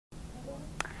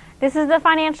This is the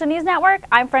Financial News Network.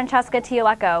 I'm Francesca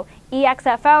Tiolecco.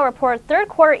 EXFO reported third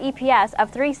quarter EPS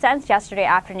of 3 cents yesterday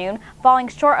afternoon, falling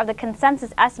short of the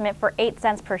consensus estimate for 8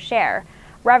 cents per share.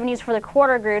 Revenues for the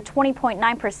quarter grew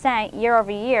 20.9% year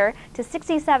over year to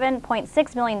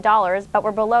 $67.6 million, but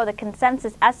were below the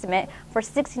consensus estimate for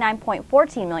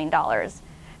 $69.14 million.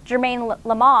 Germain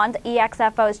Lamonde,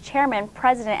 EXFO's chairman,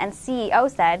 president, and CEO,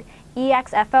 said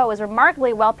EXFO is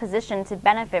remarkably well positioned to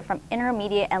benefit from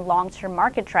intermediate and long-term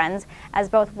market trends, as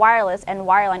both wireless and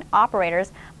wireline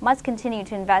operators must continue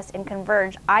to invest in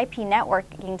converged IP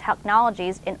networking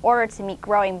technologies in order to meet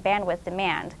growing bandwidth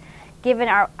demand. Given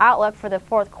our outlook for the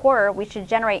fourth quarter, we should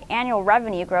generate annual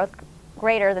revenue growth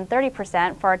greater than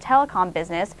 30% for our telecom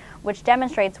business, which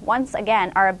demonstrates once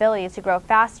again our ability to grow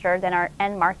faster than our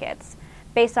end markets.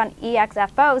 Based on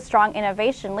EXFO's strong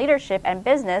innovation leadership and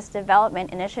business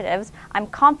development initiatives, I'm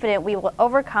confident we will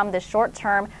overcome the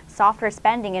short-term, softer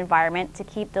spending environment to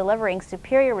keep delivering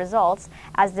superior results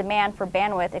as demand for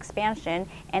bandwidth expansion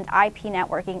and IP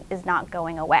networking is not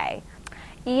going away.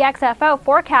 EXFO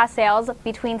forecasts sales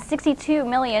between $62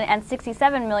 million and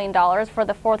 $67 million for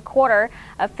the fourth quarter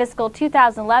of fiscal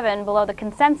 2011, below the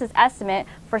consensus estimate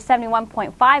for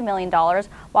 $71.5 million,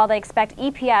 while they expect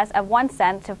EPS of 1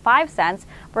 cent to 5 cents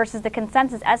versus the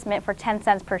consensus estimate for 10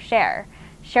 cents per share.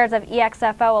 Shares of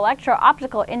EXFO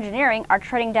Electro-Optical Engineering are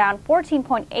trading down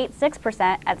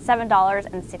 14.86% at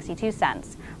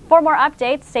 $7.62. For more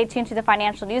updates, stay tuned to the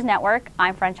Financial News Network.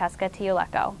 I'm Francesca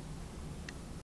Tiolecco.